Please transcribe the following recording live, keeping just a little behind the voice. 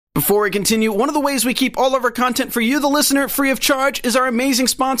Before we continue, one of the ways we keep all of our content for you, the listener, free of charge is our amazing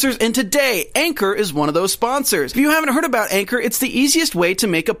sponsors, and today, Anchor is one of those sponsors. If you haven't heard about Anchor, it's the easiest way to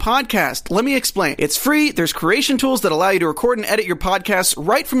make a podcast. Let me explain. It's free, there's creation tools that allow you to record and edit your podcasts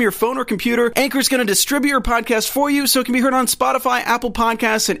right from your phone or computer. Anchor's going to distribute your podcast for you so it can be heard on Spotify, Apple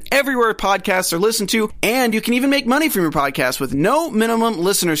Podcasts, and everywhere podcasts are listened to, and you can even make money from your podcast with no minimum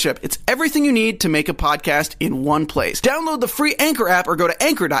listenership. It's everything you need to make a podcast in one place. Download the free Anchor app or go to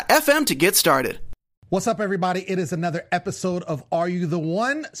anchor.fm to get started. What's up, everybody? It is another episode of Are You the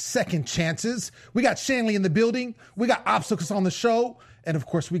One? Second Chances. We got Shanley in the building. We got obstacles on the show. And of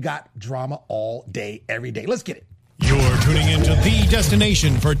course, we got drama all day, every day. Let's get it. You're tuning into the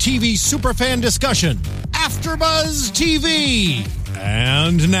destination for TV superfan discussion, AfterBuzz TV.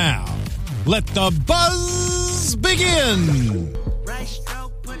 And now, let the buzz begin.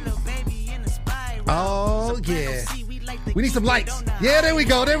 Oh, yeah. We need some lights. Yeah, there we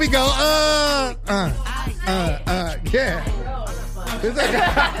go. There we go. Yeah.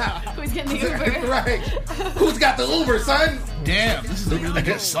 Who's getting the Uber? Right. Who's got the Uber, son? Damn, this is a really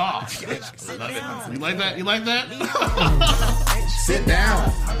good song. You like that? You like that? Sit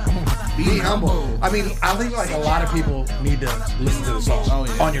down. Be humble. I mean, I think like a lot of people need to listen to the song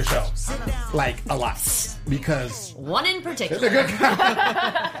on your show. Like a lot. Because one in particular.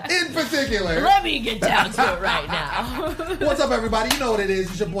 In particular. Let me get down to it right now. What's up, everybody? You know what it is.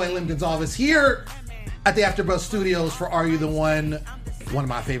 It's your boy Lim Gonzalez here at the AfterBuzz Studios for Are You the One? One of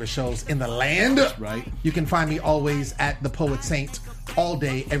my favorite shows in the land. Right. You can find me always at The Poet Saint all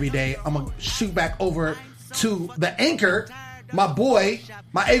day, every day. I'm going to shoot back over to the anchor, my boy,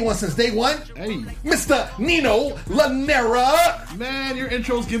 my A1 since day one, hey, Mr. Nino Lanera. Man, your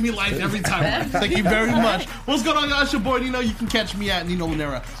intros give me life every time. Thank you very much. What's going on, guys? It's your boy Nino. You can catch me at Nino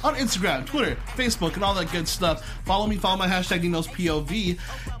Lanera on Instagram, Twitter, Facebook, and all that good stuff. Follow me, follow my hashtag Nino's POV.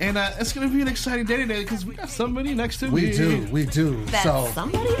 And it's going to be an exciting day today because we got somebody next to me. We do. That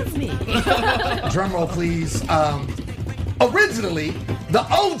somebody is me. Drum roll, please. Originally, the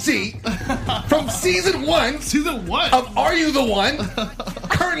OG from season one of Are You the One?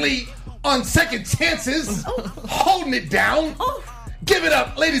 Currently on Second Chances, holding it down. Give it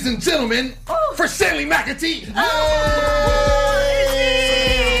up, ladies and gentlemen, for Shanley McIntee.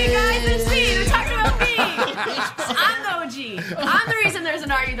 It's me. You're talking about me. I'm the OG. I'm the reason there's an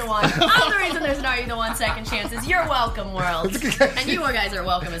Are You the One. I'm the reason there's an Are You the One Second Chances. You're welcome, world. And you guys are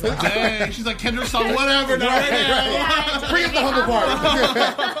welcome as well. Dang, she's like Kendra song, whatever. Right. Bring up the humble part.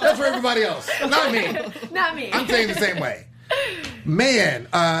 That's for everybody else. Not me. Not me. I'm saying the same way. Man,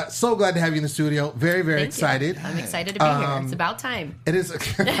 so glad to have you in the studio. Very, very excited. I'm excited to be here. It's about time. It is. See,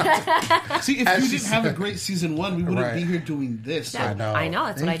 if you didn't have a great season one, we wouldn't be here doing this. I know.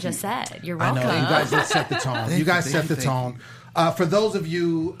 That's what I just said. You're welcome. I know. You guys just set the tone. You guys set the tone. For those of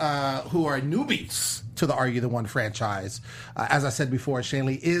you who are newbies to the Are You the One franchise, as I said before,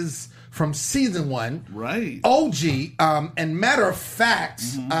 Shanley is from season one. Right. OG. And matter of fact,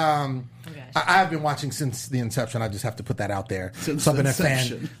 I've been watching since the inception. I just have to put that out there. Since so I've been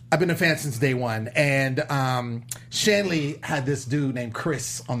inception. a fan. I've been a fan since day one. And Shanley had this dude named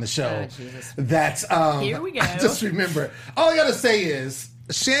Chris on the show. That here we go. I just remember. All I gotta say is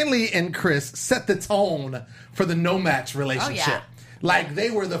Shanley and Chris set the tone for the no match relationship. Oh, yeah. Like they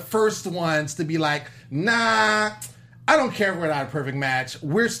were the first ones to be like, nah, I don't care if we're not a perfect match.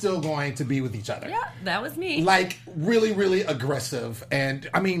 We're still going to be with each other. Yeah, that was me. Like, really, really aggressive. And,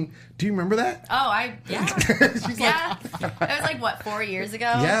 I mean, do you remember that? Yeah. She's yeah. It was like, what, 4 years ago?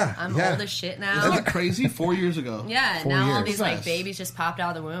 Yeah. I'm old as shit now. Isn't that crazy? 4 years ago. Yeah, 4 now all years. these like babies just popped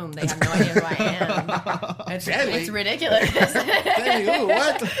out of the womb. They have no idea who I am. It's ridiculous. Hey,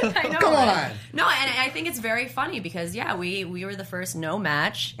 what? I know. Come on. No, and I think it's very funny because we were the first no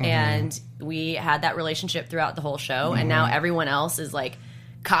match, and we had that relationship throughout the whole show, and now everyone else is like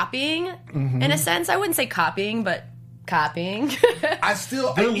copying in a sense. I wouldn't say copying, but copying.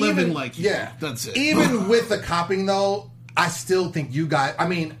 They're living like you. Yeah, that's it. Even with the copying, though, I still think you guys. I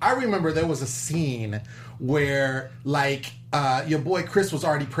mean, I remember there was a scene where like your boy Chris was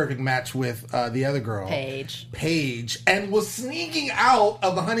already perfect match with the other girl, Paige, and was sneaking out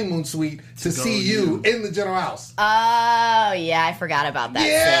of the honeymoon suite to see you in the general house. Oh yeah, I forgot about that.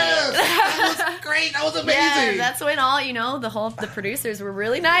 Yes, that was great. That was amazing. Yeah, that's when all the producers were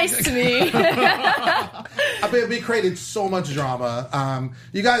really nice to me. I mean, it created so much drama.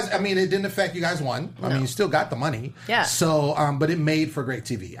 You guys, I mean, it didn't affect you guys won. I mean, you still got the money. Yeah. So, but it made for great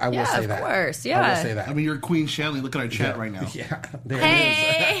TV. I will say that. Of course. Yeah. I will say that. I mean, you're Queen Shanley. Look at our chat right now. Yeah. There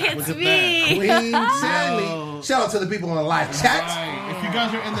Hey, it is. it's me. Queen Shanley. Shout out to the people on the live chat. If you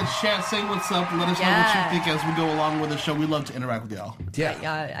guys are in the chat, say what's up. Let us know what you think as we go along with the show. We love to interact with y'all.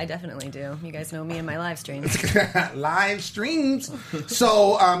 Yeah, I definitely do. You guys know me and my live streams. Live streams.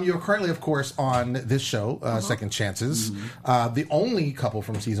 So you're currently, of course, on this show, Second Chances. The only couple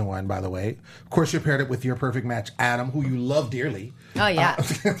from season 1, by the way. Of course, you're paired up with your perfect match, Adam, who you love dearly. Oh, yeah.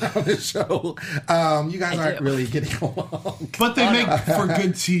 On this show. You guys aren't really getting along. But they make for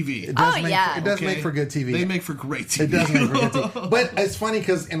good TV. It does make for good TV. They make for great TV. It does make for good TV. But it's funny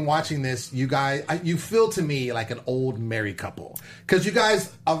because in watching this, you guys, you feel to me like an old married couple. Because you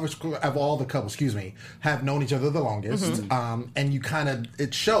guys, of all the couples, have known each other the longest. And you kind of,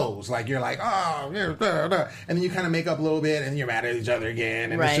 it shows. Like, you're like, oh, and then you kind of make up a little bit and you're mad at each other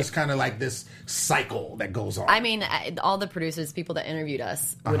again. And it's just kind of like this cycle that goes on. I mean, all the producers, people that interviewed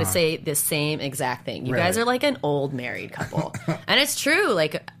us would say the same exact thing. You guys are like an old married couple. And it's true.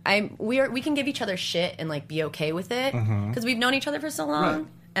 Like, we can give each other shit and like be okay with it because we've known each other for so long.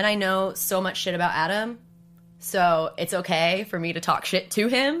 And I know so much shit about Adam. So it's okay for me to talk shit to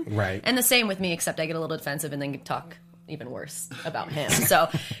him. Right. And the same with me, except I get a little defensive and then talk even worse about him. So,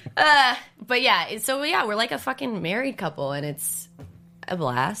 but yeah, we're like a fucking married couple and it's a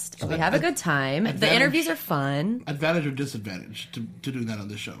blast. So we have a good time. The interviews are fun. Advantage or disadvantage to doing that on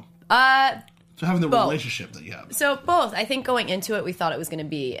this show? So having the relationship that you have. So both. I think going into it, we thought it was going to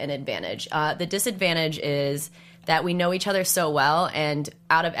be an advantage. The disadvantage is that we know each other so well, and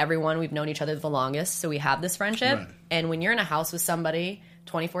out of everyone, we've known each other the longest, so we have this friendship. Right. And when you're in a house with somebody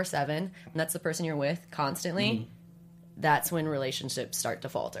 24/7, and that's the person you're with constantly, that's when relationships start to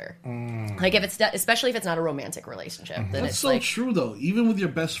falter. Like if it's especially if it's not a romantic relationship. Then that's it's so like, true though. Even with your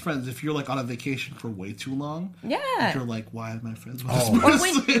best friends, if you're like on a vacation for way too long, you're like, why am I friends with this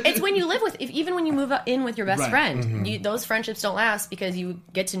person? It's when you live with, even when you move in with your best friend, those friendships don't last because you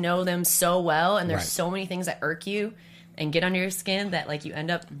get to know them so well, and there's so many things that irk you and get under your skin that like you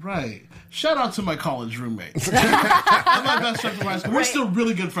end up Shout out to my college roommates. I'm my best friend from high school. We're still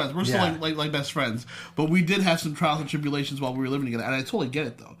really good friends. We're still like best friends. But we did have some trials and tribulations while we were living together, and I totally get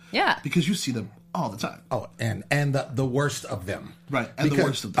it though. Yeah, because you see them all the time. Oh, and the worst of them. Right, and because the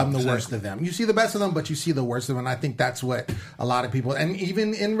worst of them. I'm the worst of them. You see the best of them, but you see the worst of them. And I think that's what a lot of people, and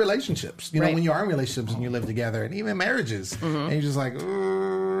even in relationships, you know, when you are in relationships and you live together, and even marriages, and you're just like,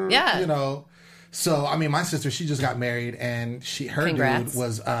 you know. So, I mean, my sister, she just got married, and her dude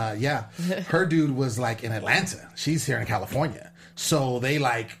was, her dude was, like, in Atlanta. She's here in California. So they,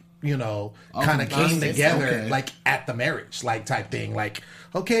 like, you know, kind of came together, like, at the marriage, like, type thing. Like,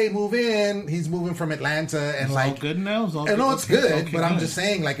 okay, move in. He's moving from Atlanta, and, it's like... all good now? It's all good? No, it's good, but I'm just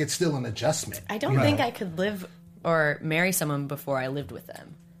saying, like, it's still an adjustment. I don't think I could live or marry someone before I lived with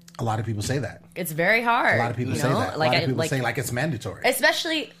them. A lot of people say that. It's very hard. A lot of people say that. A lot of people say, like, it's mandatory.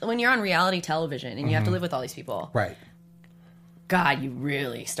 Especially when you're on reality television and you have to live with all these people. Right. God, you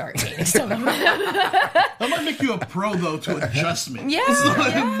really start hating some of them. That might make you a pro, though, to adjustment. Yeah. So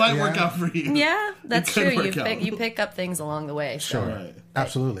it might work out for you. Yeah, that's true. You pick up things along the way. So. Sure. Right.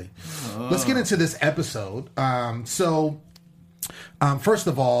 Absolutely. Let's get into this episode. First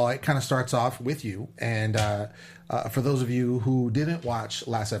of all, it kind of starts off with you. And for those of you who didn't watch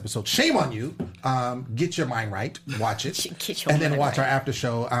last episode, shame on you. Get your mind right. Watch it. And then watch our after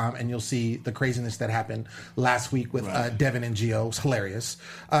show. And you'll see the craziness that happened last week with Devin and Gio. It was hilarious.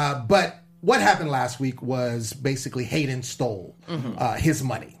 But what happened last week was basically Hayden stole his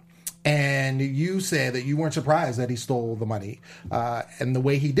money. And you said that you weren't surprised that he stole the money and the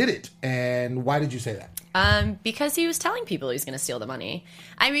way he did it. And why did you say that? Because he was telling people he was going to steal the money.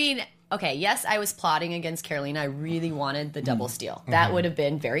 I mean, okay, yes, I was plotting against Carolina. I really wanted the double steal. That would have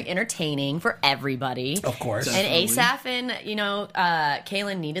been very entertaining for everybody. Of course. And Asaph and,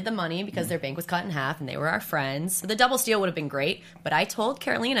 Kaylin needed the money because their bank was cut in half and they were our friends. So the double steal would have been great. But I told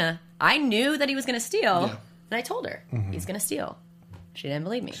Carolina, I knew that he was going to steal. Yeah. And I told her, he's going to steal. She didn't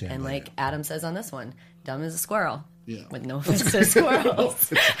believe me. And like Adam says on this one, dumb as a squirrel. Yeah. With no offense to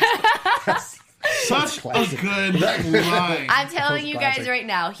squirrels. Such a good line. I'm telling you guys right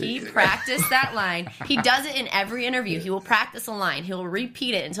now, he practiced that line. He does it in every interview. He will practice a line. He'll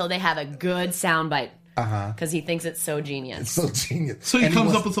repeat it until they have a good soundbite. Because he thinks it's so genius. It's so genius. So he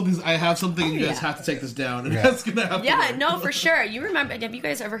comes up with something. I have something. You guys have to take this down, and that's gonna happen. Yeah, no, for sure. You remember? Have you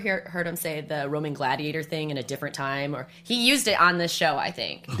guys ever heard him say the Roman gladiator thing in a different time? Or he used it on this show, I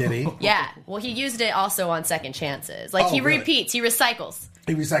think. Did he? Yeah. Well, he used it also on Second Chances. Like he repeats, he recycles.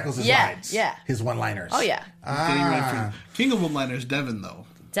 He recycles his lines. Yeah. His one-liners. Oh yeah. King of one-liners, Devin though.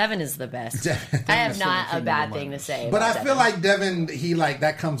 Devin is the best. I have not a bad thing to say. But I feel like Devin, he like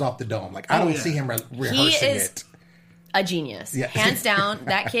that comes off the dome. Like I don't see him rehearsing he is it. A genius. Yeah. Hands down,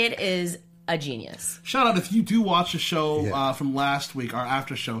 that kid is a genius. Shout out if you do watch the show from last week, our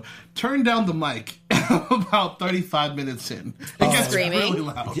after show. Turn down the mic about 35 minutes in. It gets screaming. really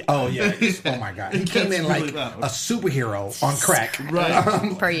loud. Oh yeah! Oh my God! He came in like a superhero on crack,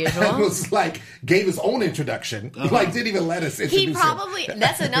 right? Per usual. And was like gave his own introduction. Like didn't even let us introduce He probably him.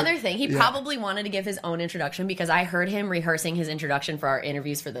 that's another thing. He probably wanted to give his own introduction because I heard him rehearsing his introduction for our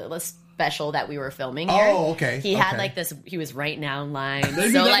interviews for the special that we were filming here. Oh, okay. He had like this. He was writing down lines,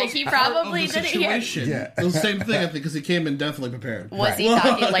 Maybe so that like was he part of probably the didn't hear. situation. Yeah. It was the same thing, I think, because he came in definitely prepared. Was he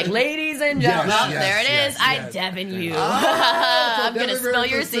talking like, ladies and gentlemen? Yes, There it is. yes, I yes. Devin you. So I'm gonna Devin spill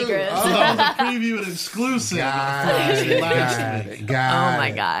your Rivers too. secrets. So that was a preview and exclusive. Got it. Oh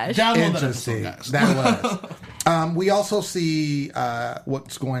my gosh. Download that episode, Interesting. guys. That was. We also see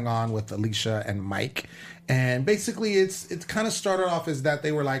what's going on with Alicia and Mike, and basically it's kind of started off as that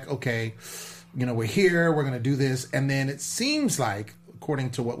they were like, okay, we're here, we're going to do this, and then it seems like,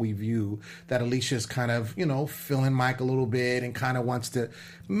 according to what we view, that Alicia's kind of, feeling Mike a little bit and kind of wants to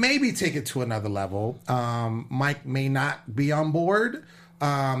maybe take it to another level. Mike may not be on board.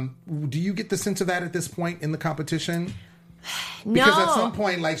 Do you get the sense of that at this point in the competition? Because at some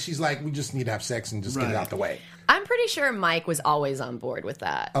point, like, she's like, we just need to have sex and just get it out the way. I'm pretty sure Mike was always on board with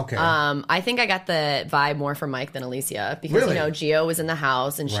that. Okay. I think I got the vibe more from Mike than Alicia because, Really? Gio was in the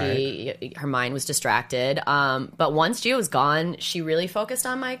house and her mind was distracted. But once Gio was gone, she really focused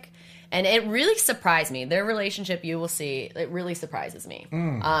on Mike. And it really surprised me. Their relationship, you will see, it really surprises me.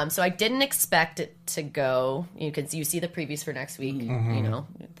 So I didn't expect it to go, because you see the previews for next week,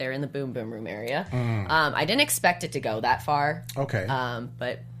 they're in the boom boom room area. I didn't expect it to go that far. Okay.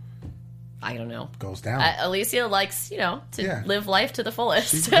 But I don't know. Goes down. Alicia likes, to live life to the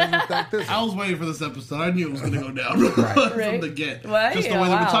fullest. I was waiting for this episode. I knew it was going to go down from the get. Right? Just the way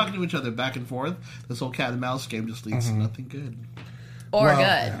they were talking to each other back and forth. This whole cat and mouse game just leads to nothing good. Or good.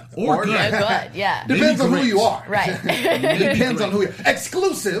 Yeah. Or good. Good, yeah. Depends on who you are. Right. Depends on who you are.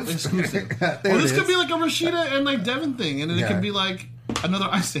 Exclusive. Or this could be like a Rashida and like Devin thing, and then it could be like another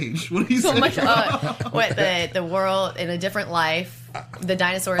Ice Age. What do you So say? much. The world in a different life, the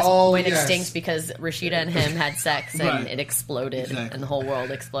dinosaurs went extinct because Rashida and him had sex and it exploded and the whole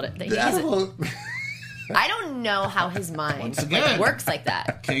world exploded. I don't know how his mind works like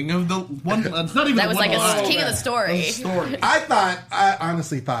that. King of the one. It's not even That was one like line. a king of the story. I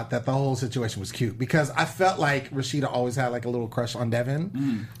honestly thought that the whole situation was cute because I felt like Rashida always had like a little crush on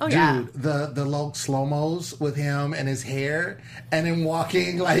Devin. Oh, Dude, yeah. the low slow-mos with him and his hair and him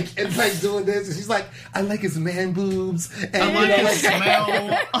walking like and like doing this. And she's like, I like his man boobs. And I like his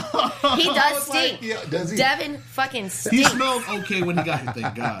smell. He does stink. Does he? Devin fucking He stinks. smelled okay when he got here,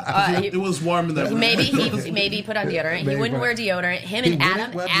 thank God. It was warm in there. Maybe he put on deodorant. He wouldn't wear deodorant. Him and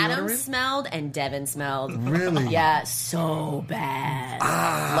Adam smelled, and Devin smelled. Really? Yeah, so bad.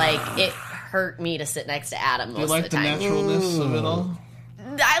 Like it hurt me to sit next to Adam most You like of the the time. naturalness of it all?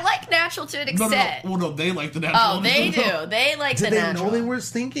 I like natural to an extent. No, they like the naturalness. Oh, they do. They like Did the they natural. know they were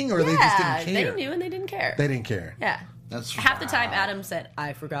stinking or they just didn't care? They knew and they didn't care. They didn't care. Yeah. That's half the time Adam said,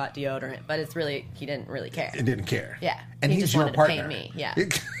 I forgot deodorant, but it's really, he didn't really care. It didn't care. Yeah. And he he's just your wanted partner. to pain me. Yeah.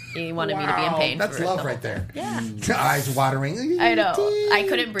 He wanted me to be in Wow, pain. that's for love the right whole there. Yeah. Eyes watering. I know. I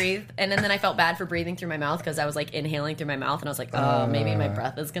couldn't breathe. And then I felt bad for breathing through my mouth because I was like inhaling through my mouth and I was like, oh, maybe my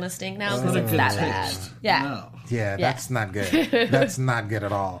breath is going to stink now because it's that bad. Yeah. No. Yeah, that's not good. That's not good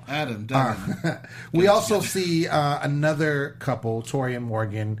at all. Adam, we also see another couple, Tori and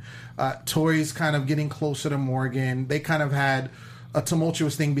Morgan. Tori's kind of getting closer to Morgan. They kind of had a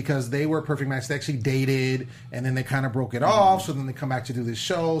tumultuous thing because they were a perfect match. They actually dated, and then they kind of broke it off. So then they come back to do this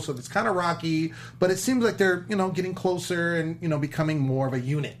show. So it's kind of rocky, but it seems like they're getting closer and becoming more of a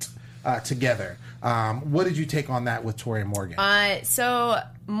unit together. What did you take on that with Tori and Morgan? So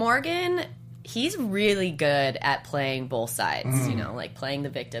Morgan, he's really good at playing both sides. Like playing the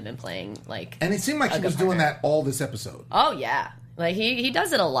victim and playing like. And it seemed like he was doing that all this episode. Oh yeah. Like, he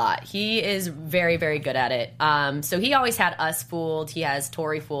does it a lot. He is very, very good at it. So he always had us fooled. He has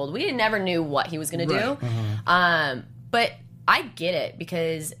Tori fooled. We never knew what he was going to do. But I get it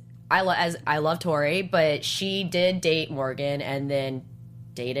because I love Tori, but she did date Morgan and then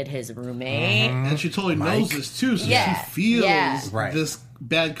dated his roommate. And she totally knows this, too, so she feels this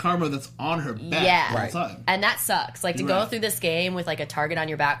bad karma that's on her back all the time. And that sucks. Like, to go through this game with, like, a target on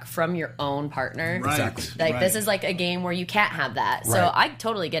your back from your own partner. Exactly. Like, this is, like, a game where you can't have that. So I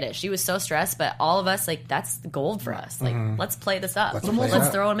totally get it. She was so stressed, but all of us, like, that's the gold for us. Like, let's play this up. Let's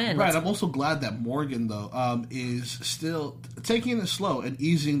throw him in. Right, I'm also glad that Morgan, though, is still taking it slow and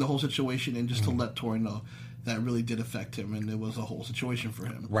easing the whole situation and just to let Tori know that really did affect him, and it was a whole situation for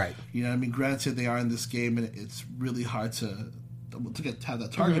him. Right. You know what I mean? Granted, they are in this game, and it's really hard to to have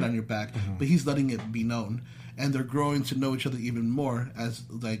that target on your back, but he's letting it be known. And they're growing to know each other even more as,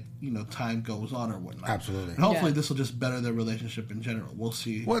 like, time goes on or whatnot. Absolutely. And hopefully this will just better their relationship in general. We'll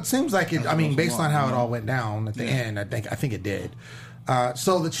see. Well, it seems like it. I mean, based on how it all went down at the end, I think it did.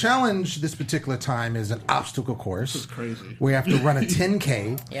 So the challenge this particular time is an obstacle course. This is crazy. We have to run a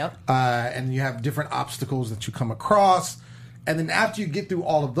 10K. Yep. And you have different obstacles that you come across. And then after you get through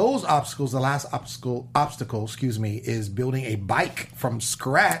all of those obstacles, the last obstacle, is building a bike from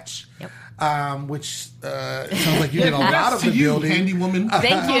scratch. Yep. Which sounds like you did a lot of the building. Handy woman.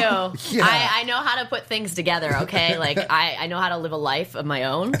 Thank you. I know how to put things together, okay? Like, I know how to live a life of my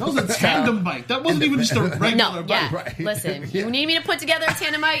own. That was a tandem bike. That wasn't even just a regular bike. Right. Listen, you need me to put together a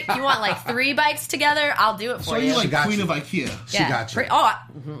tandem bike? You want, like, 3 bikes together? I'll do it for So you. you're like Queen of IKEA. She got you.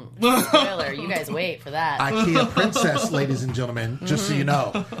 Spoiler. You guys wait for that. IKEA princess, ladies and gentlemen, just so you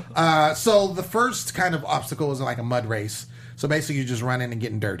know. So the first kind of obstacle is like a mud race. So basically, you're just running and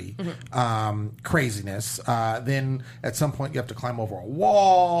getting dirty. Craziness. Then at some point, you have to climb over a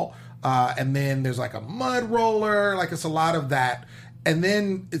wall. And then there's like a mud roller. Like, it's a lot of that. And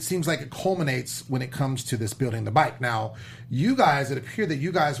then it seems like it culminates when it comes to this building the bike. Now, you guys, it appeared that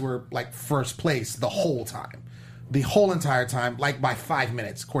you guys were like first place the whole time. The whole entire time, like by 5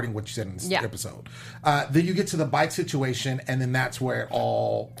 minutes, according to what you said in this episode. Then you get to the bike situation, and then that's where it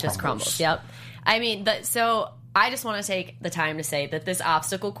all just crumbles. Yep. I mean, so I just want to take the time to say that this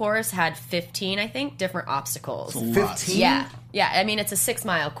obstacle course had 15, I think, different obstacles. 15? Yeah. Yeah. I mean, it's a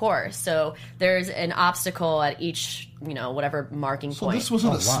 6-mile course. So there's an obstacle at each, whatever marking point. So this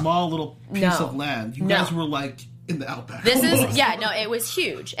wasn't a small little piece of land. You guys were like in the outback. It was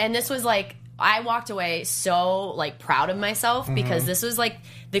huge. And this was like, I walked away so, like, proud of myself because this was, like,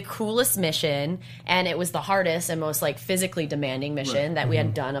 the coolest mission, and it was the hardest and most, like, physically demanding mission that we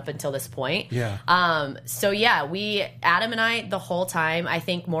had done up until this point. Yeah. Adam and I, the whole time, I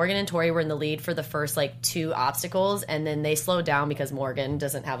think Morgan and Tori were in the lead for the first, like, 2 obstacles, and then they slowed down because Morgan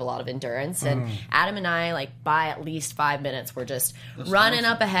doesn't have a lot of endurance, and Adam and I, like, by at least 5 minutes, were just running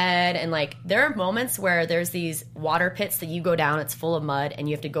up ahead, and, like, there are moments where there's these water pits that you go down, it's full of mud, and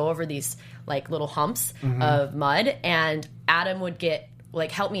you have to go over these, like, little humps of mud, and Adam would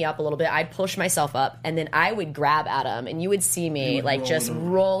help me up a little bit. I'd push myself up, and then I would grab Adam, and you would see me, like, just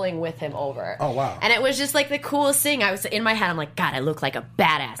rolling with him over. Oh, wow. And it was just, like, the coolest thing. I was in my head, I'm like, God, I look like a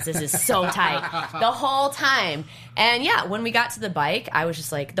badass. This is so tight. The whole time. And, yeah, when we got to the bike, I was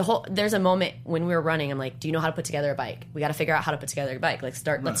just like, there's a moment when we were running, I'm like, do you know how to put together a bike? We got to figure out how to put together a bike. Like,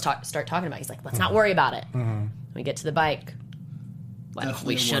 let's start talking about it. He's like, let's not worry about it. We get to the bike. Well,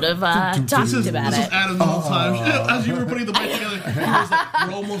 we should have talked about it. This is Adam the whole time. As you were putting the bike together, he was like,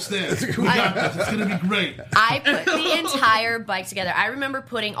 we're almost there. We got this. It's going to be great. I put the entire bike together. I remember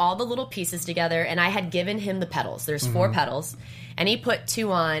putting all the little pieces together, and I had given him the pedals. There's 4 pedals, and he put 2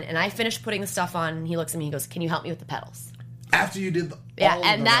 on, and I finished putting the stuff on, and he looks at me, he goes, can you help me with the pedals? After you did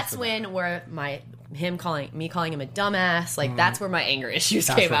and that's when me calling him a dumbass, like, that's where my anger issues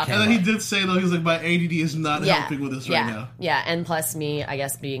came out. And then he did say, though, he was like, my ADD is not helping with this right now. Yeah, and plus me, I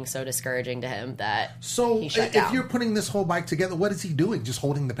guess, being so discouraging to him that he shut if down. You're putting this whole bike together, what is he doing? Just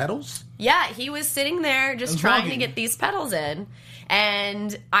holding the pedals? Yeah, he was sitting there just trying to get these pedals in.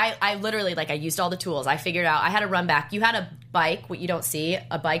 And I literally, like, I used all the tools. I figured out, I had to run back. You had a bike, what you don't see,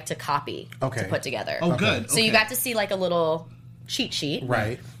 a bike to copy to put together. Oh, good. So you got to see, like, a little cheat sheet.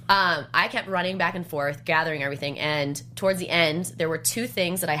 Right. I kept running back and forth, gathering everything, and towards the end, there were 2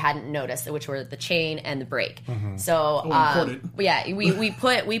 things that I hadn't noticed, which were the chain and the brake. So,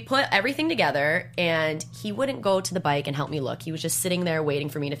 we put everything together, and he wouldn't go to the bike and help me look. He was just sitting there waiting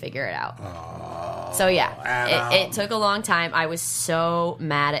for me to figure it out. So yeah, it took a long time. I was so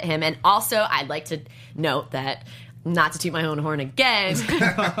mad at him, and also I'd like to note that. Not to toot my own horn again,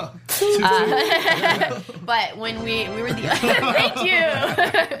 but when we were the thank you,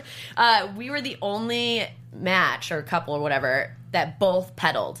 we were the only match or couple or whatever that both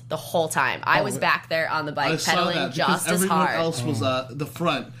pedaled the whole time. I was back there on the bike pedaling just as hard. Everyone else was the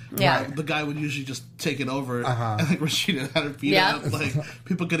front. Yeah, the guy would usually just take it over, and like Rashida had her feet up. Like,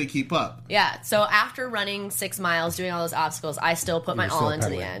 people couldn't keep up. Yeah. So after running 6 miles, doing all those obstacles, I still put my all into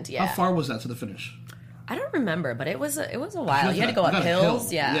the end. Yeah. How far was that to the finish? I don't remember, but it was a while. You had to go up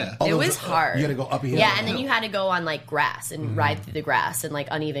hills. Yeah. It was hard. You had to go up a hill. Yeah, and then you had to go on, like, grass and ride through the grass and, like,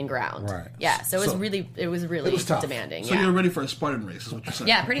 uneven ground. Right. Yeah, so it was really tough. demanding. So you're ready for a Spartan race, is what you're saying?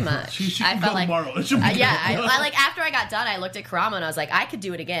 Yeah, pretty much. She I felt like tomorrow. I like, after I got done, I looked at Karama and I was like, I could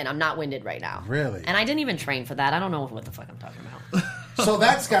do it again. I'm not winded right now. Really? And I didn't even train for that. I don't know what the fuck I'm talking about. So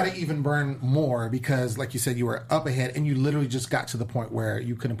that's got to even burn more because, like you said, you were up ahead and you literally just got to the point where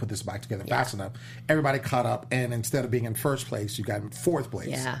you couldn't put this bike together fast enough. Everybody caught up, and instead of being in first place, you got in fourth place.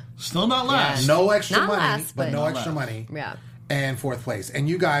 Yeah. Still not last. No extra Not money, last, but but no not extra last. money. Yeah. And fourth place. And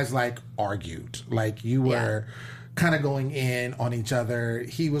you guys, like, argued. Like, you were kind of going in on each other.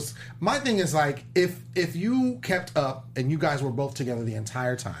 My thing is, like, if you kept up and you guys were both together the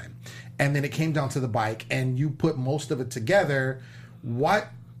entire time, and then it came down to the bike and you put most of it together, what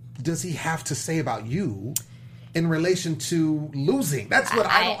does he have to say about you in relation to losing? That's what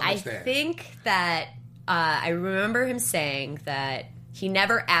I don't understand. I think that I remember him saying that he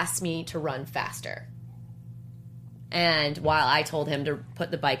never asked me to run faster. And while I told him to put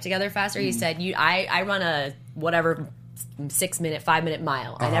the bike together faster, he said, I run a whatever 6-minute, 5-minute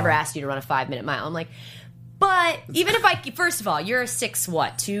mile. I never asked you to run a 5-minute mile. I'm like, but even if first of all, you're a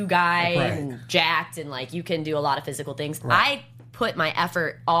 6'2" guy and jacked and like you can do a lot of physical things. Right. I put my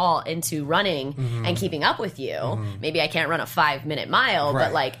effort all into running and keeping up with you. Maybe I can't run a 5-minute mile,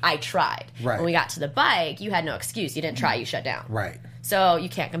 but like I tried. Right. When we got to the bike, you had no excuse. You didn't try, you shut down. Right. So you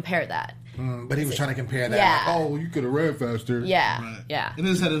can't compare that. But he was trying to compare that. Yeah. Like, oh, you could have ran faster. Yeah. Right. Yeah. In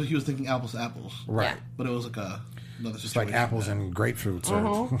his head, he was thinking apples to apples. Right. Yeah. But it was like another situation. It's like apples and grapefruits.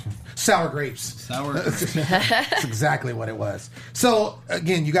 Or sour grapes. Sour. That's exactly what it was. So,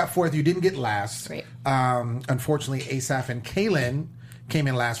 again, you got fourth. You didn't get last. Great. Unfortunately, Asaph and Kaylin came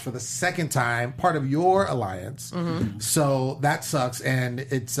in last for the second time, part of your alliance. So that sucks. And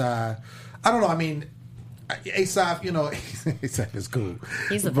it's, I don't know. I mean, Asaph, Asaph is cool.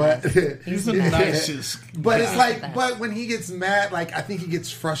 He's the but best. He's the nicest. But it's like, but when he gets mad, like I think he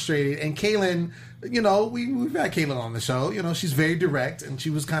gets frustrated. And Kaylin, we've had Kaylin on the show. She's very direct, and she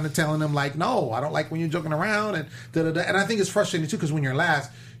was kind of telling him like, "No, I don't like when you're joking around." And da-da-da. And I think it's frustrating too because when you're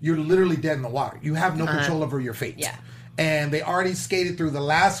last, you're literally dead in the water. You have no control over your fate. Yeah. And they already skated through the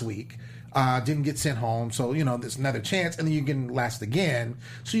last week. Didn't get sent home, so there's another chance, and then you can last again.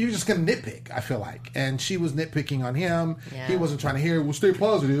 So you're just gonna nitpick, I feel like. And she was nitpicking on him. Yeah. He wasn't trying to hear, well, stay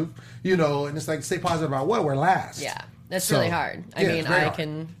positive, and it's like, stay positive about what? We're last. Yeah. That's really hard. I mean, I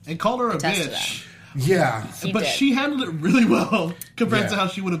can. And called her a attest to bitch. Yeah. He But did. she handled it really well compared to how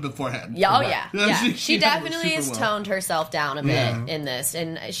she would have beforehand. Yeah, oh Right. yeah. She She handled it definitely has super well. toned herself down a bit in this,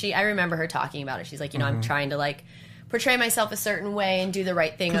 and I remember her talking about it. She's like, I'm trying to like portray myself a certain way and do the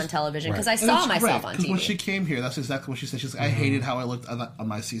right thing on television because I And saw it's myself great, on 'cause TV. when she came here, that's exactly what she said. She's like, I hated how I looked on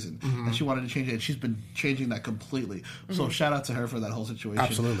my season, and she wanted to change it. And she's been changing that completely. So shout out to her for that whole situation.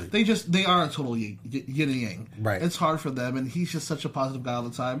 Absolutely. They are a total yin and yang. Right. It's hard for them, and he's just such a positive guy all the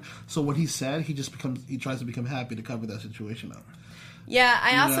time. So when he's sad, he tries to become happy to cover that situation up. Yeah,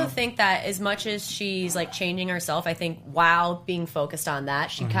 I also think that as much as she's like changing herself, I think while being focused on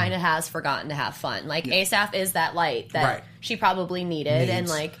that, she kind of has forgotten to have fun. Like Asaph is that light that she probably needed, and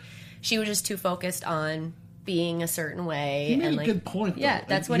like she was just too focused on being a certain way. He made and a like, good point, though. Yeah,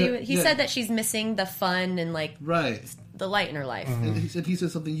 that's what he said, that she's missing the fun and like the light in her life. And he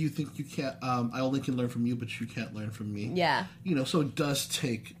said something, you think you can't. I only can learn from you, but you can't learn from me. Yeah. So it does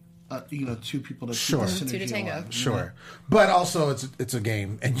take. Two people to Sure. keep the Two to synergy tango. alive. Sure. But also, it's a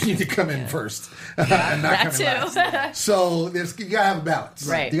game, and you need to come in first and not That come in too. last. So you gotta have a balance.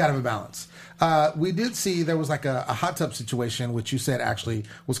 Right. You gotta have a balance. We did see there was like a hot tub situation, which you said actually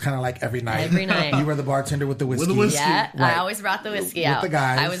was kind of like every night. Every night. You were the bartender with the whiskey. With the whiskey. Yeah, Right. I always brought the whiskey With out. the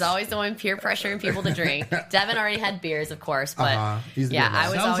guys. I was always the one peer pressuring people to drink. Devin already had beers, of course, but He's the yeah, beer guy. I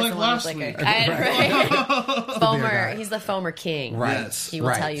was Sounds always like the one with last liquor. week. Right. Foamer, guy. he's the foamer king. Right. Yes. He will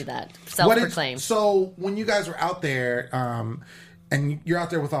Right. tell you that. What Self-proclaimed. So when you guys were out there, and you're out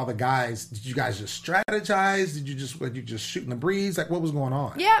there with all the guys, did you guys just strategize? Were you just shooting the breeze? Like, what was going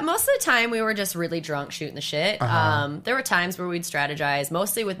on? Yeah, most of the time we were just really drunk shooting the shit. There were times where we'd strategize,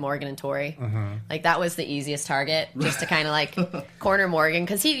 mostly with Morgan and Tori. Like, that was the easiest target, just to kind of like corner Morgan,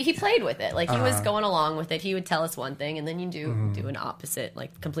 because he played with it. Like, he was going along with it. He would tell us one thing, and then you do an opposite,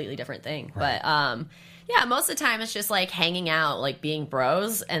 like, completely different thing. Right. But, yeah, most of the time it's just like hanging out, like being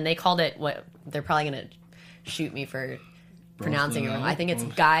bros, and they called it what they're probably going to shoot me for pronouncing it wrong. I think it's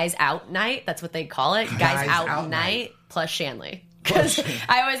guys out night. That's what they call it. Guys out night plus Shanley. Because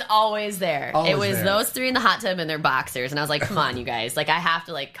I was always there. Always it was there. those three in the hot tub in their boxers, and I was like, come on, you guys. Like, I have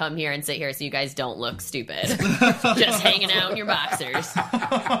to like come here and sit here so you guys don't look stupid. Just hanging out in your boxers.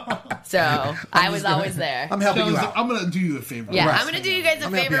 So I was always there. I'm helping you Like, out. I'm gonna do you a favor. Yeah, Right. I'm gonna do you guys a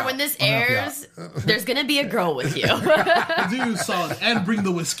I'm helping favor. you When out. this I'm helping you airs, there's gonna be a girl with you. I'll do you a solid and bring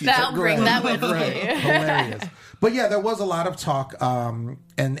the whiskey. That'll bring that with Great. me. Hilarious. But yeah, there was a lot of talk, and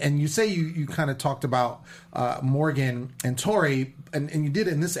you say you kind of talked about Morgan and Tori, and you did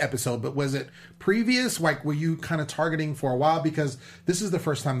in this episode, but was it previous? Like, were you kind of targeting for a while? Because this is the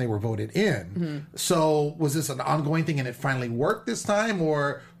first time they were voted in. So was this an ongoing thing and it finally worked this time?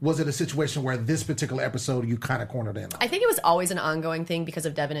 Or was it a situation where this particular episode you kind of cornered in on? I think it was always an ongoing thing because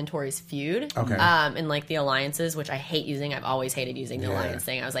of Devin and Tori's feud. Okay. And like the alliances, which I hate using. I've always hated using the alliance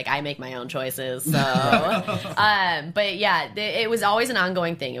thing. I was like, I make my own choices. So, but yeah, it was always an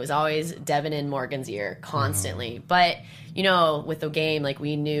ongoing thing. It was always Devin in Morgan's ear constantly. But, you know, with the game, like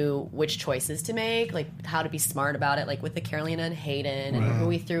we knew which choices to make, like how to be smart about it, like with the Carolina and Hayden and who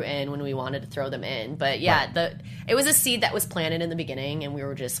we threw in when we wanted to throw them in. But yeah, it was a seed that was planted in the beginning and we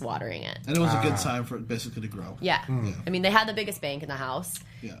were just watering it. And it was a good time for it basically to grow. Yeah. I mean, they had the biggest bank in the house.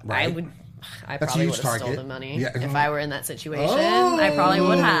 Yeah. Right. I That's probably a would huge have stole target. the money Yeah. if I were in that situation. I probably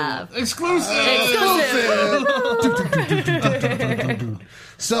would have. Exclusive!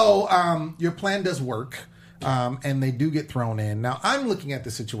 So your plan does work. And they do get thrown in. Now, I'm looking at the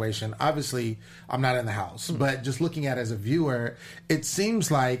situation. Obviously, I'm not in the house, but just looking at it as a viewer, it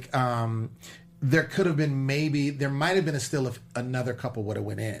seems like there could have been there might have been a still if another couple would have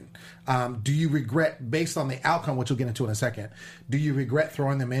went in. Do you regret, based on the outcome, which we'll get into in a second, do you regret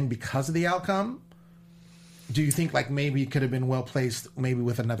throwing them in because of the outcome? Do you think like maybe it could have been well placed maybe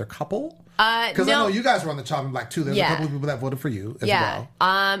with another couple? Because I know you guys were on the chopping block too. There's a couple of people that voted for you as well.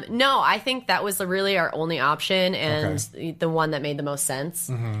 No, I think that was really our only option and the one that made the most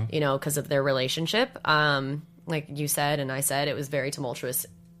sense, you know, because of their relationship. Like you said and I said, it was very tumultuous.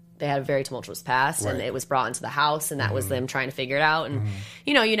 They had a very tumultuous past, and it was brought into the house, and that was them trying to figure it out. And,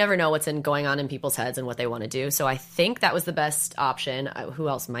 you know, you never know what's going on in people's heads and what they want to do. So I think that was the best option. Who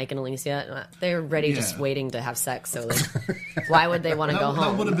else? Mike and Alicia? They're ready, just waiting to have sex. So like, why would they want to go home?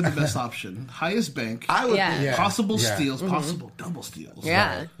 That would have been the best option. Highest bank. I would, possible steals, possible double steals.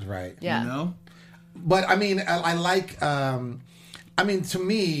 Yeah. Right. Yeah. You know? But, I mean, I like... I mean, to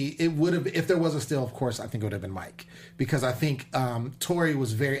me, it would have, if there was a steal, of course, I think it would have been Mike. Because I think Tori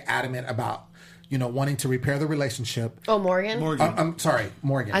was very adamant about, you know, wanting to repair the relationship. Oh, Morgan? I'm sorry,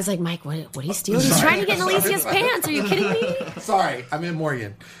 Morgan. I was like, Mike, what he steal? He's trying to get in Alicia's pants. Are you kidding me? Sorry, I meant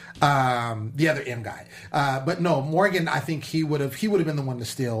Morgan. The other M guy. But no, Morgan, I think he would have been the one to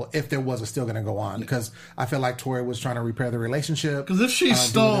steal if there was a steal going to go on. Because I feel like Tori was trying to repair the relationship. Because if she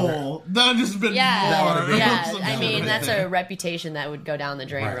stole, that would just been more. Yeah, I mean, that's a reputation that would go down the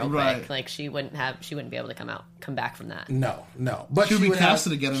drain real quick. Right. Like, she wouldn't be able to come back from that. No. But she would be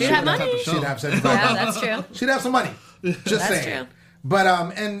casted again. She'd have money. She'd have $75. Yeah, that's true. She'd have some money. Just that's saying. True. But,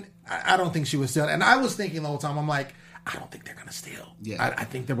 and I don't think she was stealing. And I was thinking the whole time, I'm like, I don't think they're going to steal. Yeah. I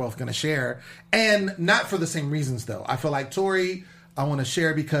think they're both going to share. And not for the same reasons, though. I feel like Tori, I want to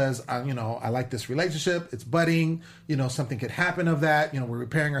share because, I like this relationship. It's budding. You know, something could happen of that. You know, we're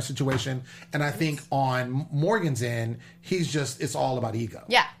repairing our situation. And I think on Morgan's end, it's all about ego.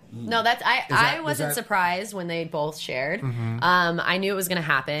 Yeah. No, I wasn't surprised when they both shared. I knew it was going to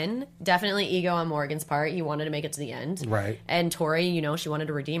happen. Definitely ego on Morgan's part. He wanted to make it to the end. Right. And Tori, you know, she wanted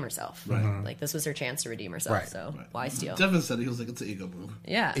to redeem herself. Right. Like, this was her chance to redeem herself. Right. So why steal? Devin said he was like, it's an ego move.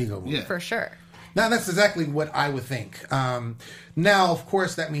 Yeah. Ego move. Yeah. For sure. Now, that's exactly what I would think. Now, of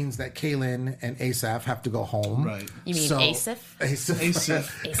course, that means that Kaylin and Asaph have to go home. Right. You mean Asaph?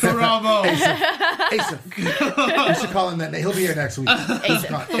 Asaph. Bravo. Asaph. We should call him that. He'll be here next week.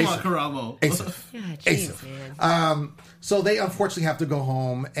 Asaph. Come on, Karamo. Asaph. Yeah, jeez, man. So they unfortunately have to go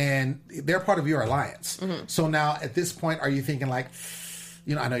home, and they're part of your alliance. So now, at this point, are you thinking like,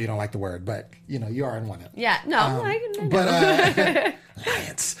 you know, I know you don't like the word, but, you know, you are in one. Yeah, no. Alliance.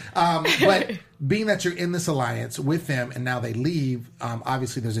 But being that you're in this alliance with them and now they leave,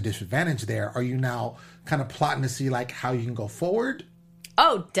 obviously there's a disadvantage there. Are you now kind of plotting to see like how you can go forward?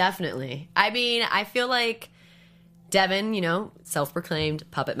 Oh, definitely. I mean, I feel like Devin, you know, self-proclaimed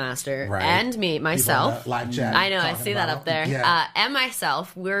puppet master, Right. and myself. People on the live chat I know, I talking see that about up there. Yeah. And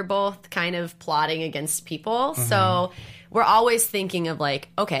myself, we're both kind of plotting against people. So we're always thinking of like,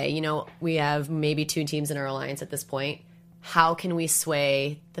 okay, you know, we have maybe 2 teams in our alliance at this point. How can we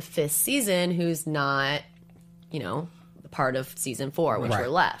sway the 5th season who's not, you know, part of season 4, which Right. we're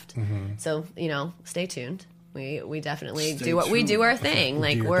left. So, you know, stay tuned. We definitely do what we do our thing.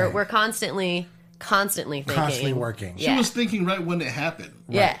 Like we're constantly thinking. Constantly working. She was thinking right when it happened.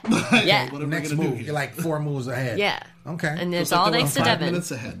 Yeah. Yeah. What are we Next gonna do move, here? you're like 4 moves ahead. Yeah. Okay. And it's Like all they were thanks to 5 Devin. minutes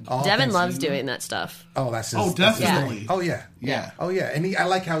ahead. All Devin thanks loves to you. doing that stuff. Oh, that's his. Oh, that's his definitely. thing. Oh yeah. Yeah. Oh yeah. And I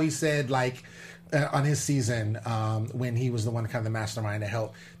like how he said like on his season when he was the one kind of the mastermind to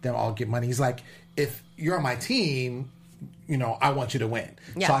help them all get money. He's like, if you're on my team, I want you to win.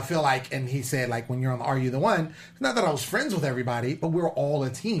 Yeah. So I feel like, and he said, like, when you're on the Are You the One, it's not that I was friends with everybody, but we were all a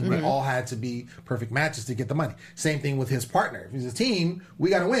team. We all had to be perfect matches to get the money. Same thing with his partner. If he's a team, we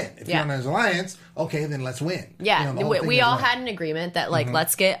got to win. If you're on his alliance, okay, then let's win. Yeah, we all had an agreement that, like,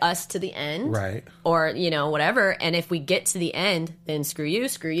 let's get us to the end. Right. Or, whatever. And if we get to the end, then screw you.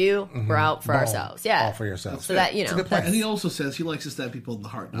 We're out for ourselves. Yeah. All for yourselves. So that, It's a good plan. And he also says he likes to stab people in the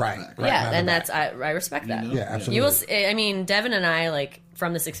heart, not the back. Yeah, and that's, I respect that. Yeah, absolutely. You will, I mean, Devin and I, like,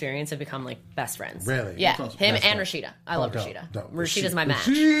 from this experience have become, like, best friends. Really? Yeah. Awesome. Him That's and dope. Rashida. I love dope, Rashida. dope. Rashida's my match.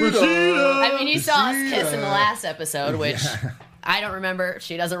 Rashida! I mean, you saw us kiss in the last episode, which I don't remember.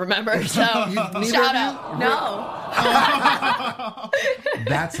 She doesn't remember. So, shout out. No.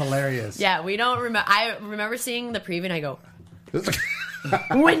 That's hilarious. Yeah, we don't remember. I remember seeing the preview and I go,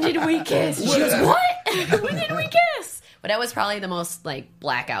 when did we kiss? She goes, what? When did we kiss? But that was probably the most, like,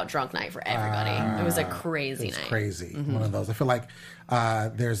 blackout drunk night for everybody. It was a crazy night. Crazy. One of those. I feel like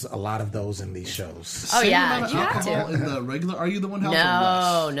there's a lot of those in these shows. Oh, Same yeah. amount You of have alcohol to. in the regular Are You the One house?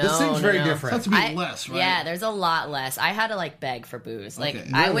 No. This seems very different. It has to be less, right? Yeah, there's a lot less. I had to, like, beg for booze. Like, Okay.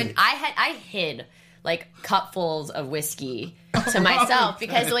 I hid, like, cupfuls of whiskey to myself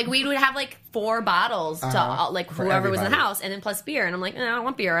because, like, we would have, like, 4 bottles to, like, For whoever was in the everybody. house, and then plus beer. And I'm like, I don't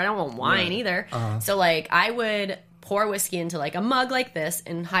want beer. I don't want wine either. So, like, I would pour whiskey into, like, a mug like this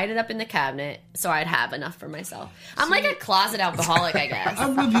and hide it up in the cabinet so I'd have enough for myself. I'm like a closet alcoholic, I guess.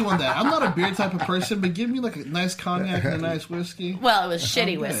 I'm with you on that. I'm not a beer type of person, but give me, like, a nice cognac and a nice whiskey. Well, it was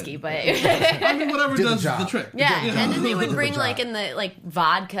shitty good. whiskey, but... I mean, whatever Did the does the job. trick. Yeah, You know? and then they would Did the bring, job. like, in the, like,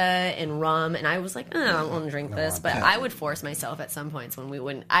 vodka and rum, and I was like, I don't want to drink this, but I would force myself at some points when we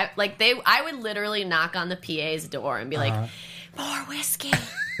wouldn't. I would literally knock on the PA's door and be like, more whiskey.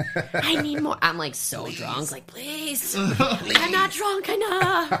 I need more. I'm like so drunk, like, please. I'm not drunk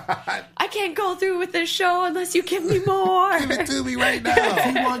enough. I can't go through with this show unless you give me more. Give it to me right now.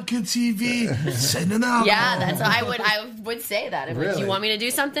 If you want good TV, send it out. Yeah, that's how I would say that. I'm like, do Really? you want me to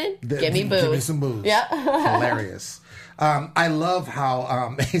do something? Give me booze. Give me some booze. Yeah. Hilarious. I love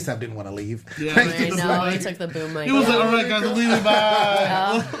how ASAP didn't want to leave. Yeah. I know, he took the boom mic. He was out. like, all right, guys, I'm leaving.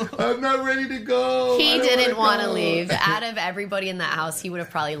 Bye. I'm not ready to go. He I don't didn't want wanna to go. leave. Out of everybody in that house, he would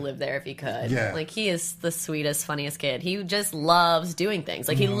have probably lived there if he could. Yeah. Like, he is the sweetest, funniest kid. He just loves doing things.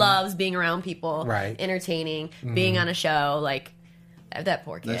 Like, he loves being around people, Right. entertaining, being on a show. Like, that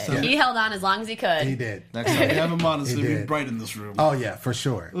poor kid. That's He held on as long as he could. He did. Next time we have him on, it's He going to be did. bright in this room. Oh yeah, for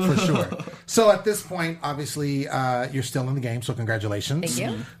sure, for sure. So at this point, obviously, you're still in the game. So congratulations.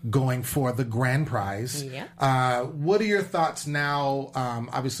 Thank you. Going for the grand prize. Yeah. What are your thoughts now?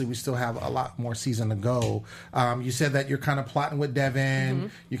 Obviously, we still have a lot more season to go. You said that you're kind of plotting with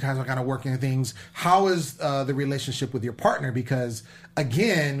Devin. You guys are kind of working things. How is the relationship with your partner? Because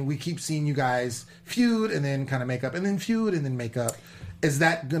again, we keep seeing you guys feud and then kind of make up, and then feud and then make up. Is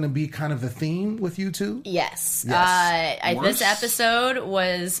that going to be kind of the theme with you two? Yes. Yes. This episode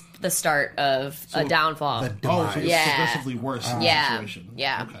was the start of a downfall. The Oh, demise. so it's Yeah. progressively worse in the Yeah. situation.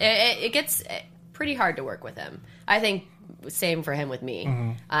 Yeah. Okay. It gets pretty hard to work with him. I think same for him with me.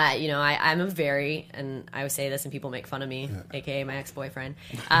 I'm a very, and I would say this and people make fun of me, aka my ex-boyfriend.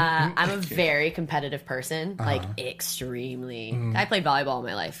 I'm a very competitive person, like extremely. I played volleyball all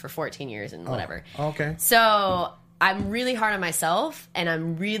my life for 14 years and whatever. Okay. So I'm really hard on myself, and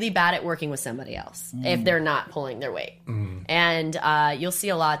I'm really bad at working with somebody else if they're not pulling their weight. And you'll see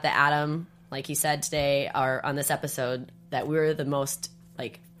a lot that Adam, like he said today, or on this episode, that we're the most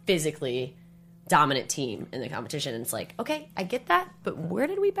like physically dominant team in the competition. And it's like, okay, I get that, but where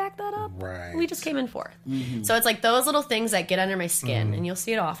did we back that up? Right. We just came in fourth. So it's like those little things that get under my skin, and you'll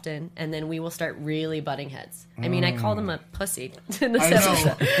see it often, and then we will start really butting heads. I mean, I called him a pussy in this I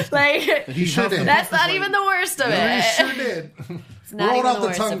know. episode. Like, He sure did. that's not even the worst of He it. sure did. It's not Rolled even off the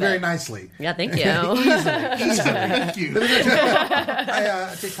worst tongue of very it. nicely. Yeah, thank you. Thank you.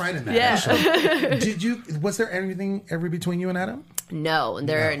 I take pride in that. Yeah. Actually. Was there anything ever between you and Adam? No,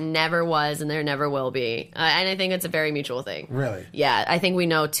 there never was, and there never will be. And I think it's a very mutual thing. Really? Yeah, I think we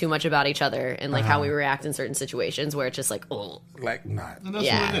know too much about each other and like how we react in certain situations where it's just like, oh, Like, not. And that's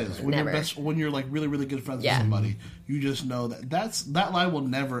Yeah, what it is. When never. when you're like really, really good friends Yeah. with somebody, you just know that line will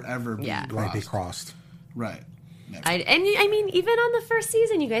never ever be Yeah. crossed. Like, they crossed. Right. Never. I mean, even on the first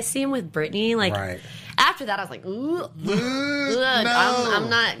season, you guys see him with Brittany. Like, Right. after that, I was like, ooh, No. I'm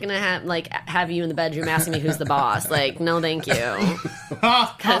not gonna have you in the bedroom asking me who's the boss. Like, no, thank you.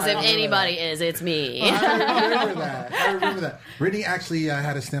 Because if anybody is, it's me. I remember that. Brittany actually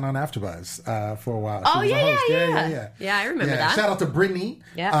had a stint on AfterBuzz for a while. She Oh, was a yeah, host. yeah. Yeah, I remember that. Shout out to Brittany.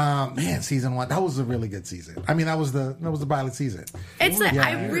 Yeah. Man, season 1, that was a really good season. I mean, that was the pilot season. It's like, Yeah,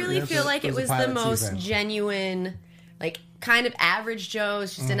 I really yeah, feel like it was the pilot most season. genuine, like kind of average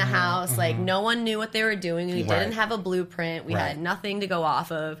Joes just in a house. Like, no one knew what they were doing. We didn't have a blueprint. We had nothing to go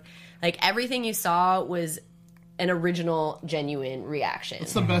off of. Like, everything you saw was an original, genuine reaction.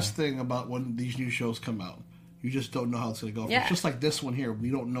 It's the best thing about when these new shows come out. You just don't know how it's going to go. Yeah. It's just like this one here.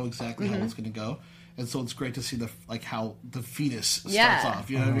 We don't know exactly how it's going to go. And so it's great to see how the fetus starts off.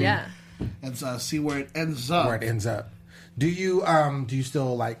 You know what I mean? Yeah. And see where it ends up. Where it ends up. Do you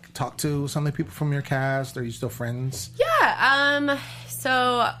still like talk to some of the people from your cast? Are you still friends? Yeah.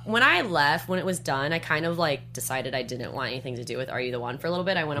 So when I left, when it was done, I kind of like decided I didn't want anything to do with Are You the One for a little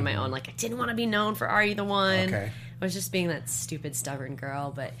bit. I went on my own. Like, I didn't want to be known for Are You the One. Okay. I was just being that stupid, stubborn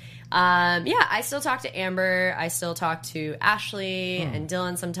girl. But yeah, I still talk to Amber. I still talk to Ashley and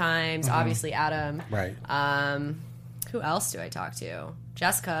Dylan sometimes. Obviously, Adam. Right. Who else do I talk to?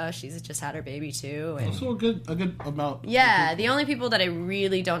 Jessica. She's just had her baby too. And So a good amount. yeah, the only people that I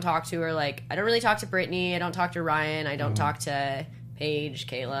really don't talk to are like, I don't really talk to Brittany. I don't talk to Ryan. I don't talk to Paige,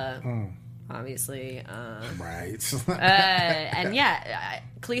 Kayla, obviously. Right. And yeah,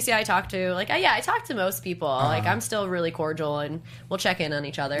 Khaleesi I talk to. Like, I talk to most people. Like, I'm still really cordial, and we'll check in on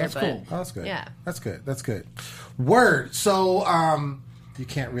each other. That's but, cool. Oh, that's good. Yeah. That's good. Word. So, you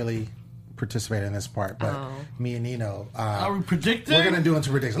can't really participate in this part, but me and Nino, Are we predicting? we're going to do into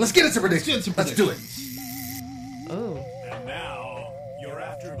predictions. Let's get into predictions. Let's do it. Ooh. And now, your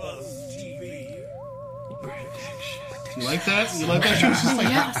AfterBuzz TV. You like that? You like that? She was just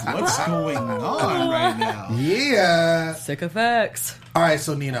like, what's going on right now? Yeah. Sick effects. All right,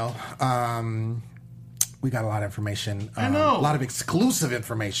 so Nino, we got a lot of information. I know. A lot of exclusive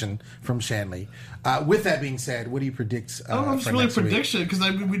information from Shanley. With that being said, what do you predict? I don't know if it's for really a next week? prediction because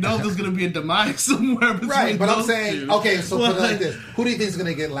we know there's going to be a demise somewhere between Right, but I'm those saying, two. okay, so put it like this. Who do you think is going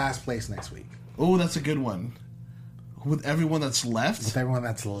to get last place next week? Oh, that's a good one. With everyone that's With left? everyone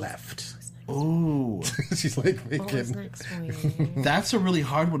that's left. Oh, She's like What was thinking. next week? that's a really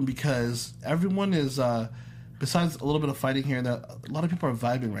hard one because everyone is, besides a little bit of fighting here and there, a lot of people are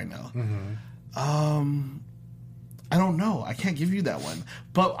vibing right now. I don't know. I can't give you that one.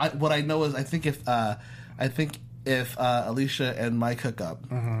 But what I know is I think if Alicia and Mike hook up,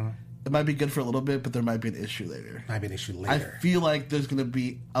 it might be good for a little bit, but there might be an issue later. Might be an issue I later. feel like there's going to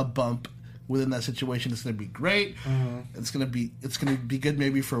be a bump within that situation. It's going to be great. It's going to be good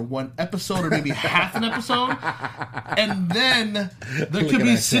maybe for one episode or maybe half an episode, and then there could at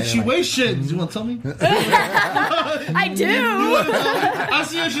be that Shanley, situations. You want to tell me? I do. I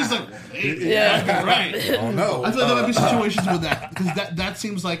see her. She's like, yeah, right. Oh no! I feel like there might be situations with that because that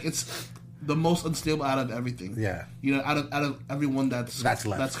seems like it's the most unstable out of everything. Yeah. You know, out of everyone that's left.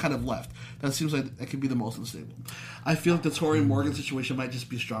 That's kind of left. That seems like it could be the most unstable. I feel like the Tori Morgan situation might just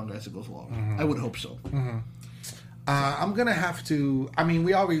be stronger as it goes along. I would hope so. I'm gonna have to. I mean,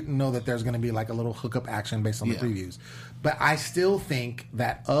 we already know that there's gonna be like a little hookup action based on the Yeah. previews, but I still think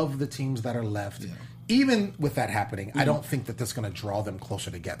that of the teams that are left, even with that happening, I don't think that that's gonna draw them closer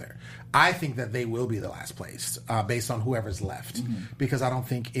together. I think that they will be the last place based on whoever's left, because I don't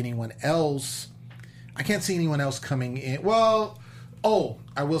think anyone else. I can't see anyone else coming in. Well,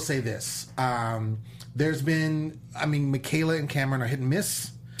 I will say this. There's been. I mean, Michaela and Cameron are hit and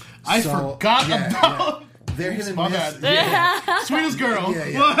miss. I forgot about. They're hit and My miss. bad. Sweetest girl. Yeah,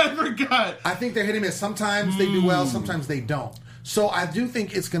 yeah. Well, I forgot. I think they're hit and miss. Sometimes they do well, sometimes they don't. So I do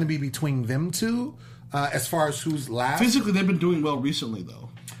think it's going to be between them two as far as who's last. Physically, they've been doing well recently, though.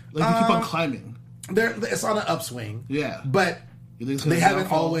 Like they keep on climbing. It's on an upswing. Yeah. But You think it's gonna they haven't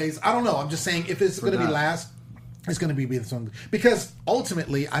downfall? always. I don't know. I'm just saying if it's going to be that. last, it's going to be this one. Because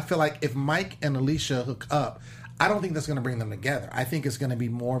ultimately, I feel like if Mike and Alicia hook up, I don't think that's going to bring them together. I think it's going to be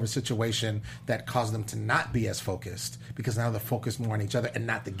more of a situation that causes them to not be as focused because now they're focused more on each other and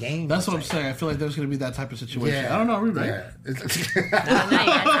not the game. That's what I'm saying. I feel like there's going to be that type of situation. Yeah. I don't know. Are we right? Yeah. I don't know. You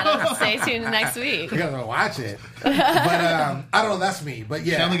guys gotta stay tuned next week. You gotta watch it. But I don't know, that's me. But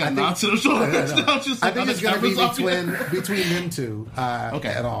yeah. Shanley got knots in her shoulders. Now just I like, think on it's the gonna be cameras off. between them two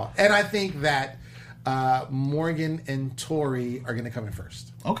at all. And I think that Morgan and Tori are gonna come in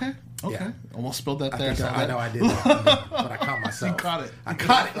first. Okay. Yeah. Almost spilled that there. I know I did that, but I caught myself. You caught it. I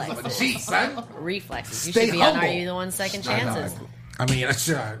caught it. Like, Jeez, son. Reflexes. You Stay should be humble. on Are You the One Second Chances? I mean,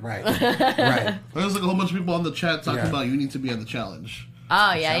 right. Right. There's like a whole bunch of people on the chat talking Yeah. about you need to be on the challenge.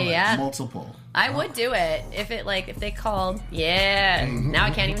 Oh yeah. Multiple. I would do it if they called. Yeah. Now I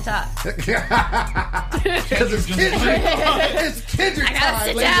can't even talk. Because it's Kendrick I gotta time,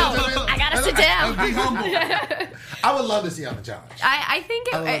 sit ladies and down. gentlemen. I gotta sit down. Be humble. I would love to see you on the challenge. I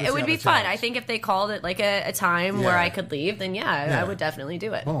think I love to it see would on be the fun. challenge. I think if they called it like a time where Yeah. I could leave, then I would definitely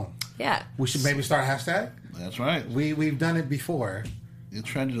do it. Boom. Yeah. We should maybe start a hashtag. That's right. We've done it before. It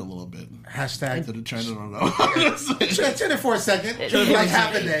trended a little bit. Hashtag. Did it trend? I don't know. It trended for a second. Like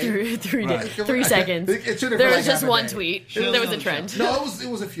half a day. 3 seconds. There was just one tweet. There was a trend. No, it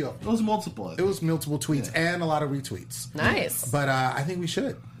was a few of them. It was multiple. It was multiple tweets and a lot of retweets. Nice. But I think we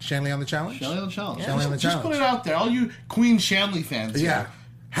should. Shanley on the challenge? Shanley on the challenge. Shanley on the Just challenge. put it out there. All you Queen Shanley fans. Yeah.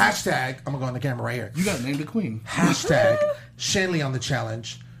 Hashtag, I'm going to go on the camera right here. You got to name the queen. Hashtag Shanley on the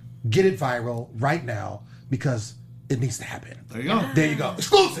challenge. Get it viral right now because it needs to happen. There you go. There you go.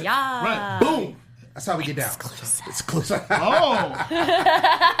 Exclusive. Yeah. Right. Boom. That's how we get down. Exclusive. Oh.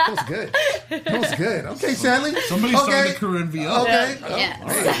 That was good. That was good. Okay, Shanley. Somebody started the career in VO. Okay. Yeah.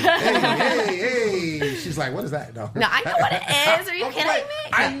 Hey. She's like, what is that? No, I know what it is. Are you kidding me?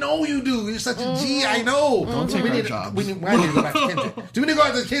 I know you do. You're such a G. I know. Don't take our jobs. I need to go back to Kendrick. Do we need to go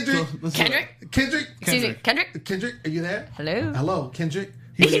back to Kendrick? Kendrick? Excuse me, Kendrick? Kendrick, are you there? Hello, Kendrick.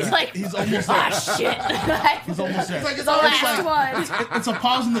 He's almost there. ah, shit. He's almost there. It's the last one. It's a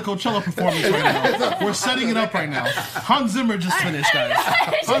pause in the Coachella performance right now. We're setting it up right now. Hans Zimmer just finished, guys.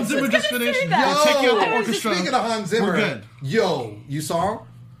 Hans Zimmer just finished. We'll take you out the orchestra. Speaking of Hans Zimmer, we're good. Yo, you saw him?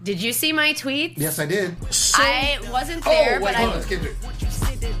 Did you see my tweets? Yes, I did. I wasn't there, wait, but hold on, it's Kendrick.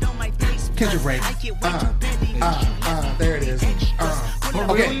 Kendrick break. There it is.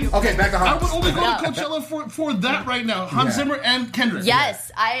 Okay, back to I Hans. would only go to Coachella for that right now. Hans Zimmer and Kendrick.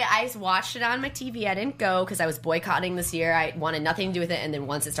 Yes, I watched it on my TV. I didn't go because I was boycotting this year. I wanted nothing to do with it. And then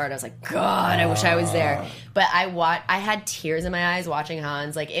once it started, I was like, God, I wish I was there. But I had tears in my eyes watching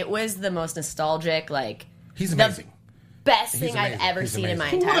Hans. Like, it was the most nostalgic, like... He's amazing. Best thing I've ever seen in my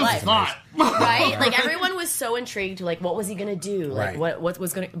entire life. Right? Like, everyone was so intrigued. Like, what was he going to do? Like, what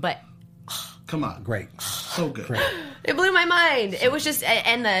was going to... But... Come on. Great. So good. Great. It blew my mind. It was just...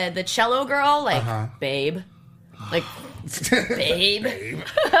 And the cello girl, like, babe. Like, babe.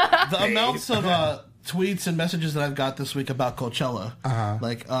 The amounts of tweets and messages that I've got this week about Coachella,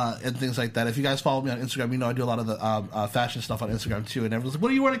 and things like that. If you guys follow me on Instagram, you know I do a lot of the fashion stuff on Instagram too. And everyone's like,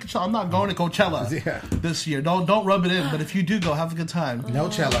 "What are you wearing at Coachella?" I'm not going to Coachella this year. Don't rub it in. But if you do go, have a good time. No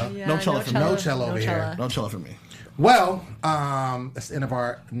cello. Yeah, no cello for me. No cello over here. No cello for me. Well, that's the end of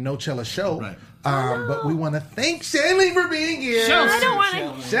our No Cello show. Right. But we want to thank Shanley for being here. I don't want to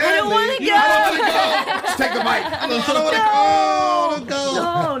go. Just take the mic. I don't want to go.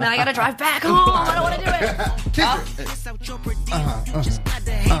 No, now I got to drive back home. I don't want to do it.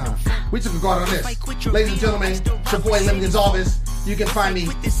 We took a guard on this. Ladies and gentlemen, it's your boy Lim Gonzalez. You can find me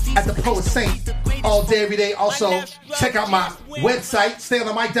at the Poet Saint all day, every day. Also, check out my website,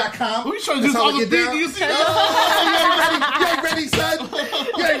 stayonthemic.com. What are you trying to do on the beat? Do you see You ain't ready, son.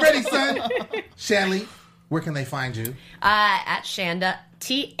 You ain't ready, son. Shanley, where can they find you? At Shanda.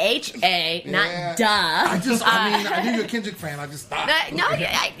 THA, not duh. I knew you're a Kendrick fan. I just thought. No,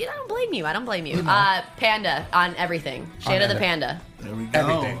 I don't blame you. I don't blame you. Panda on everything. Shanda the Panda. There we go.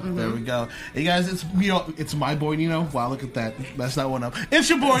 Everything. There we go. Hey guys, it's my boy Nino. Wow, look at that. Mess that one up. It's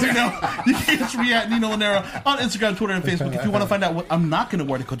your boy Nino. You can catch me at Nino Lanera on Instagram, Twitter, and Facebook. If you want to find out what I'm not going to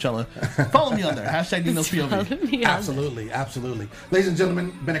wear to Coachella, follow me on there. Hashtag Nino's POV. Absolutely. Ladies and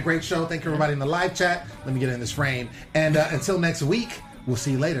gentlemen, been a great show. Thank you everybody in the live chat. Let me get in this frame. And until next week, we'll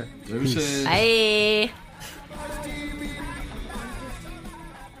see you later. Peace. Bye.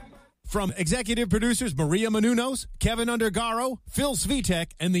 From executive producers Maria Menounos, Kevin Undergaro, Phil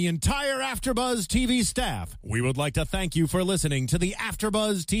Svitek, and the entire AfterBuzz TV staff, we would like to thank you for listening to the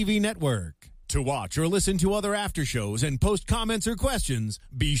AfterBuzz TV network. To watch or listen to other after shows and post comments or questions,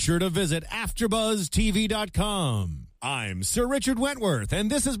 be sure to visit AfterBuzzTV.com. I'm Sir Richard Wentworth, and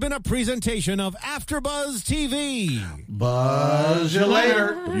this has been a presentation of AfterBuzz TV. Buzz you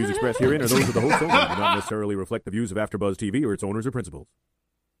later. The views expressed herein are those of the host only and do not necessarily reflect the views of AfterBuzz TV or its owners or principals.